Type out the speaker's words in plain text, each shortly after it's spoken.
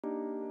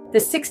The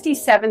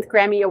 67th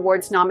Grammy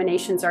Awards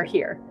nominations are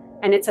here,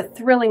 and it's a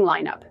thrilling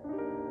lineup.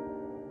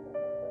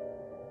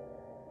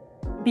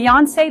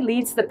 Beyoncé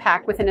leads the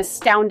pack with an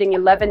astounding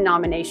 11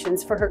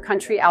 nominations for her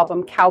country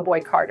album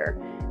Cowboy Carter,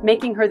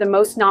 making her the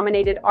most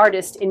nominated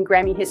artist in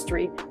Grammy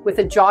history with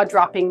a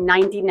jaw-dropping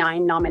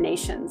 99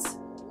 nominations.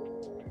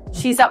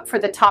 She's up for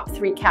the top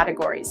 3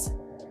 categories: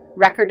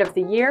 Record of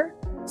the Year,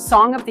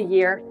 Song of the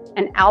Year,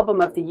 and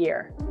Album of the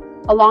Year,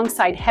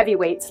 alongside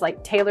heavyweights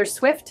like Taylor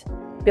Swift,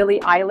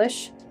 Billie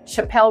Eilish,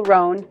 Chappelle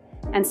Roan,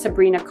 and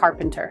Sabrina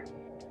Carpenter.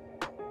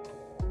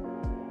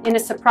 In a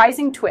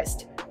surprising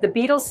twist, the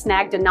Beatles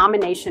snagged a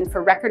nomination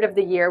for Record of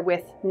the Year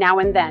with Now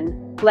and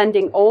Then,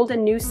 blending old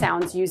and new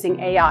sounds using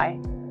AI.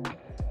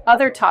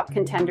 Other top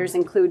contenders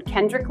include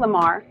Kendrick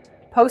Lamar,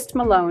 Post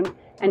Malone,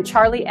 and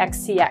Charli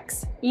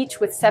XCX, each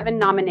with 7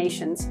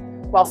 nominations,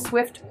 while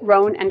Swift,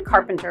 Roan, and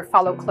Carpenter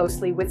follow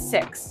closely with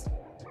 6.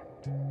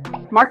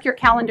 Mark your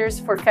calendars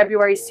for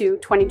February 2,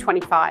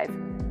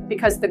 2025,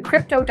 because the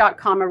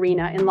Crypto.com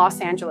Arena in Los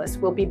Angeles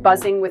will be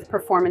buzzing with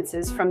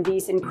performances from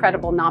these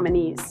incredible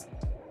nominees.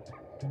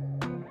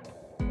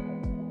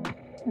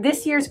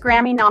 This year's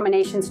Grammy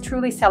nominations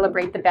truly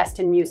celebrate the best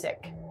in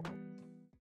music.